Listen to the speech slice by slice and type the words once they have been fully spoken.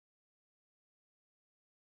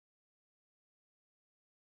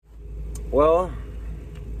Well,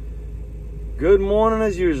 good morning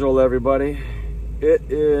as usual, everybody. It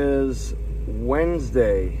is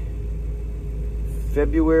Wednesday,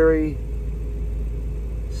 February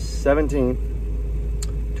 17th,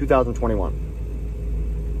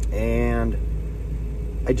 2021. And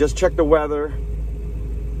I just checked the weather,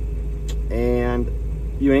 and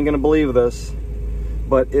you ain't gonna believe this,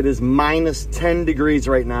 but it is minus 10 degrees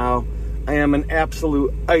right now. I am an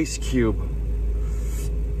absolute ice cube.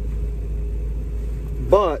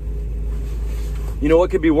 But, you know what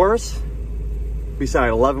could be worse?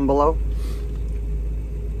 Besides 11 below?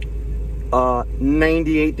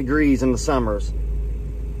 98 degrees in the summers.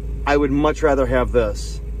 I would much rather have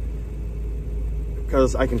this.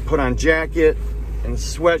 Because I can put on jacket and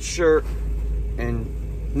sweatshirt and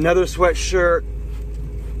another sweatshirt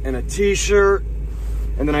and a t-shirt.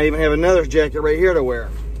 And then I even have another jacket right here to wear.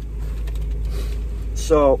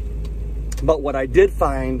 So, but what I did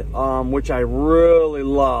find, which I really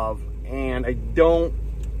love, and I'm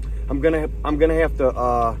gonna have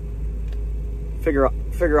to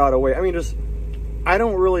figure out a way. I mean, I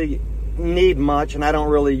don't really need much, and I don't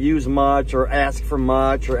really use much or ask for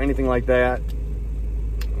much or anything like that.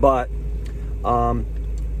 But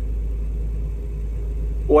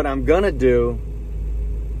what I'm gonna do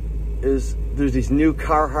is there's these new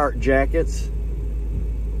Carhartt jackets.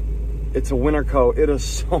 It's a winter coat. It is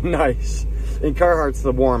so nice. And Carhartt's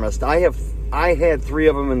the warmest. I had 3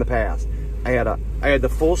 of them in the past. I had the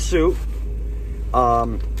full suit.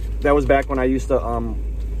 That was back when I used to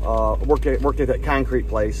worked at that concrete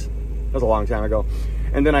place. That was a long time ago.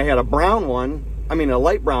 And then I had a brown one. I mean a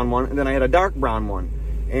light brown one. And then I had a dark brown one.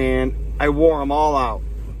 And I wore them all out.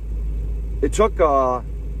 It took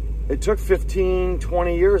 15,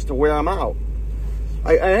 20 years to wear them out.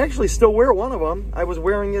 I actually still wear one of them. I was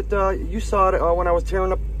wearing it. You saw it when I was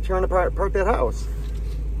tearing apart that house.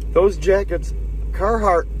 Those jackets,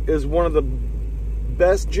 Carhartt is one of the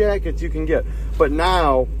best jackets you can get. But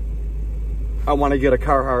now, I want to get a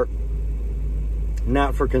Carhartt,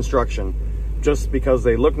 not for construction, just because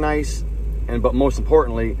they look nice, but most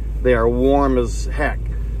importantly, they are warm as heck.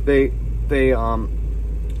 The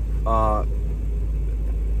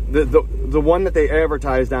one that they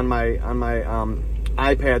advertised on my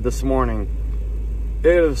iPad this morning,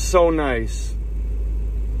 it is so nice.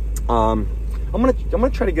 I'm gonna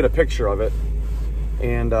try to get a picture of it,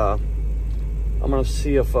 and I'm gonna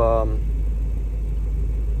see if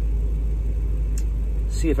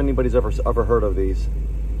anybody's ever heard of these.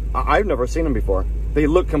 I've never seen them before. They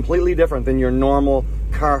look completely different than your normal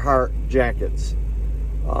Carhartt jackets.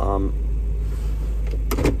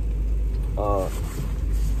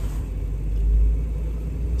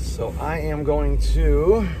 So I am going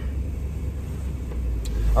to.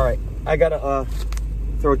 All right, I gotta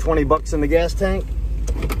throw 20 bucks in the gas tank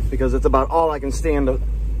because it's about all I can stand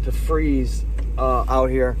to freeze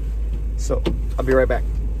out here. So I'll be right back.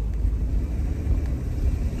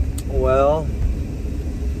 Well,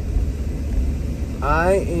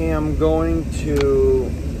 I am going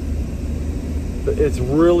to. It's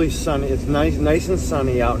really sunny. It's nice and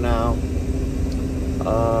sunny out now.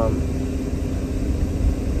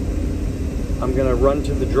 I'm gonna run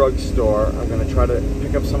to the drugstore. I'm gonna try to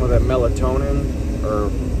pick up some of that melatonin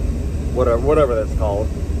or whatever that's called.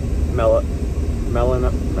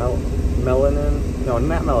 Melanin? No,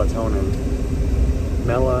 not melatonin.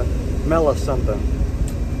 Mela something.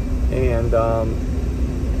 And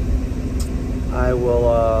I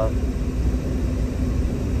will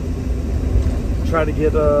try to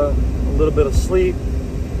get a little bit of sleep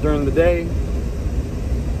during the day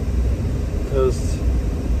because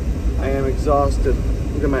I am exhausted.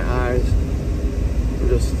 Look at my eyes. I'm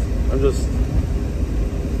just,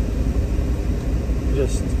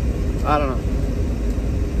 I don't know.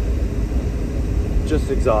 Just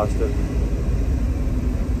exhausted.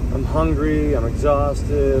 I'm hungry, I'm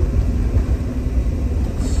exhausted.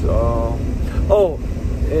 So, oh,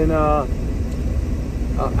 and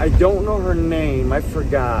I don't know her name. I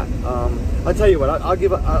forgot. I'll tell you what.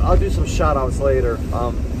 I'll do some shout outs later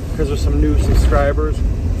because there's some new subscribers.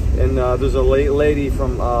 And there's a lady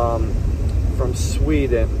from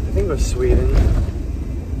Sweden, I think it was Sweden,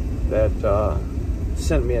 that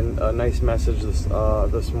sent me a nice message this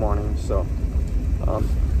morning. So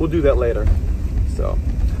we'll do that later. So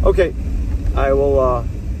okay, I will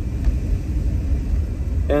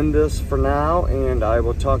end this for now, and I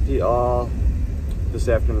will talk to you all this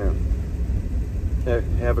afternoon.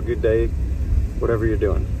 Have a good day, whatever you're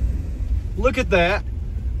doing. Look at that.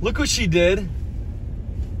 Look what she did.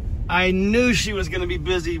 I knew she was going to be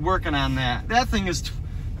busy working on that. That thing is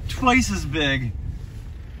twice as big.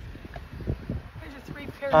 Here's your 3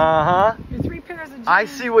 pairs Uh-huh. Your 3 pairs of jeans. I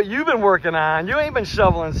see what you've been working on. You ain't been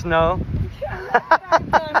shoveling snow.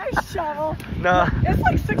 I shovel. No. It's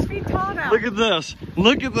like 6 feet tall now. Look at this.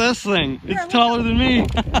 Look at this thing. It's taller than me.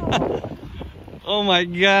 Oh my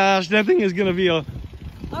gosh, that thing is gonna be a.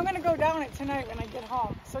 I'm gonna go down it tonight when I get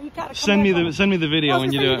home. So you gotta send me the video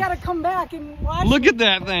when you do it. You gotta come back and watch. Look at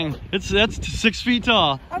that thing. That's 6 feet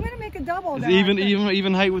tall. I'm gonna make a double. It's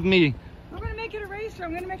even height with me. I'm gonna make it a racer.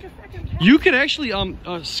 I'm gonna make a second cat. You could actually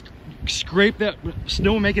scrape that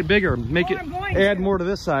snow and make it bigger. Add more to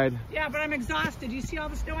this side. Yeah, but I'm exhausted. You see all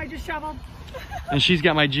the snow I just shoveled? And she's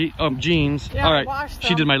got my jeans. Yeah, all right,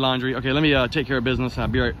 she did my laundry. Okay, let me take care of business. I'll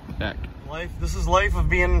be right back. This is life of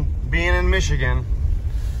being in Michigan.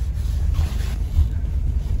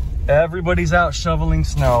 Everybody's out shoveling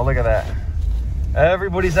snow. Look at that.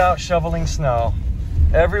 Everybody's out shoveling snow.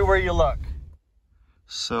 Everywhere you look.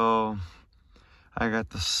 So I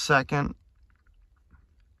got the second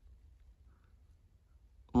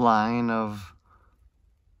line of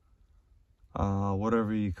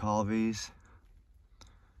whatever you call these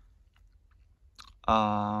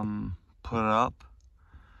put up.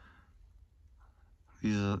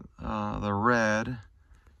 These are the red,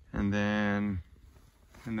 and then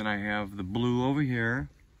I have the blue over here,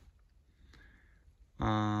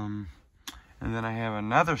 and then I have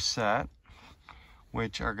another set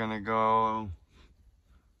which are gonna go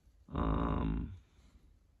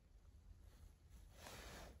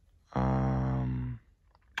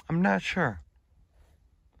I'm not sure.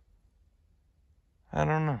 I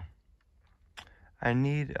don't know. I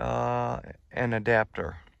need an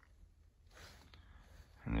adapter.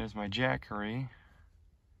 And there's my Jackery.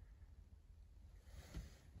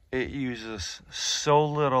 It uses so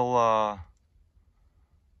little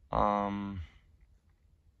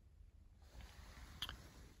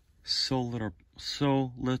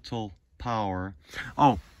so little power.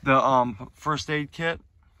 Oh, the first aid kit.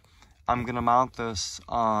 I'm gonna mount this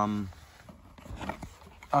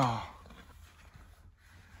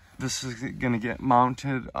this is gonna get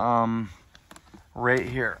mounted right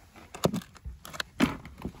here.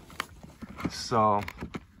 So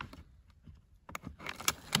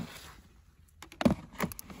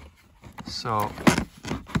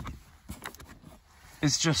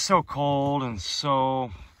it's just so cold and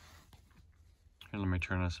so, here, let me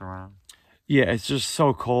turn this around. Yeah, it's just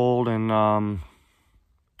so cold and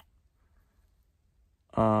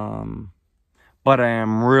but I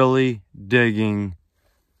am really digging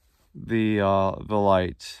the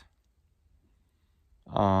lights.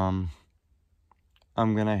 I'm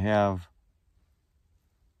gonna have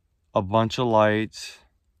a bunch of lights.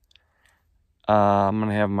 I'm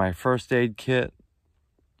gonna have my first aid kit.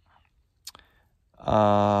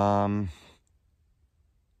 I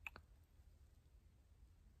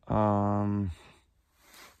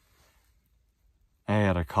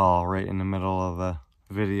had a call right in the middle of the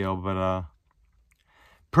video, but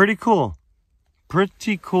pretty cool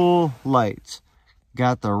lights.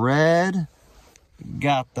 Got the red,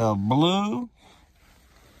 got the blue,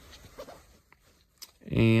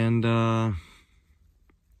 and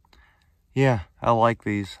yeah, I like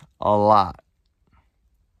these a lot.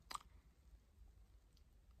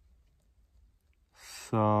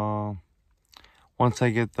 So once I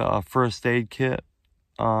get the first aid kit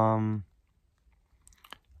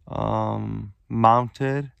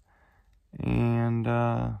mounted, and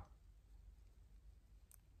I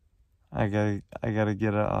gotta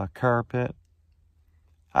get a carpet.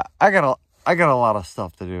 I got a lot of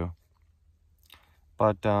stuff to do,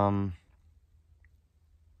 but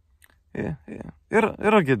yeah,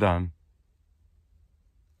 it'll get done.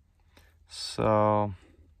 So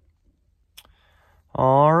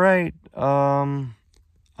all right,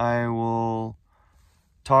 I will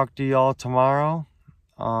talk to y'all tomorrow.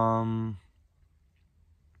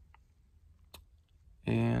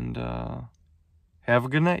 And have a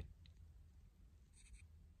good night.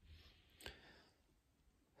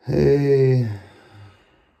 Hey,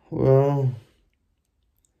 well,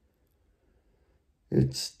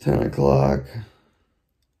 it's 10 o'clock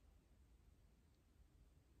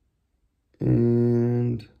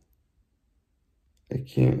and I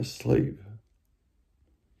can't sleep.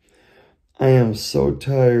 I am so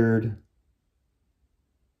tired,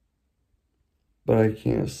 but I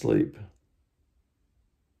can't sleep.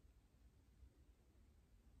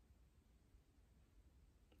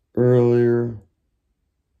 Earlier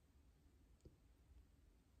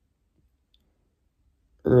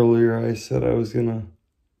I said I was gonna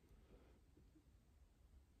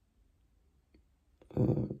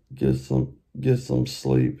get some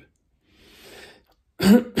sleep.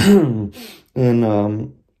 And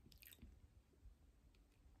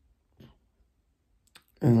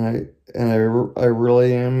I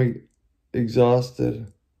really am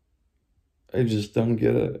exhausted. I just don't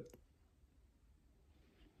get it.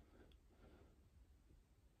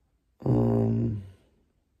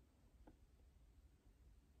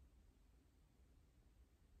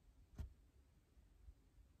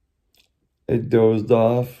 I dozed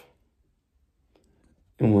off,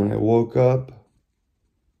 and when I woke up,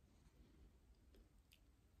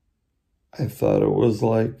 I thought it was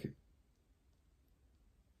like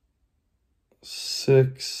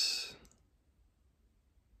 6.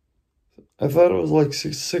 I thought it was like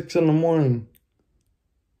 6 in the morning,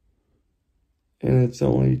 and it's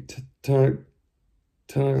only 10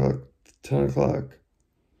 o'clock. 10 o'clock.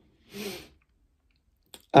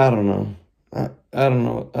 I don't know. I don't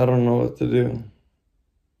know. I don't know what to do.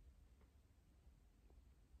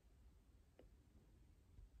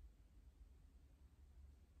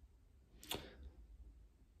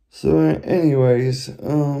 So anyways,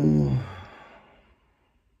 I'm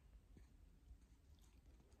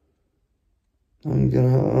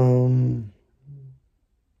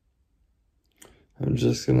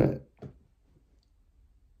just gonna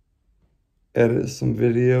edit some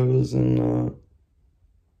videos, and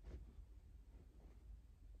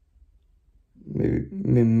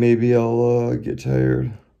maybe I'll get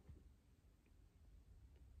tired.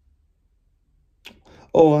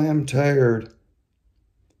 Oh, I am tired.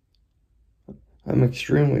 I'm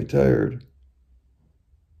extremely tired,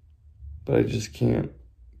 but I just can't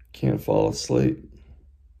fall asleep.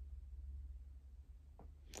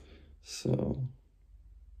 So,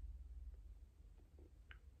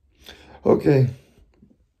 okay.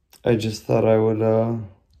 I just thought I would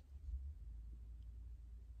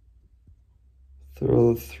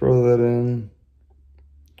throw that in.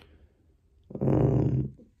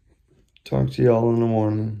 Talk to y'all in the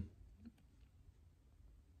morning.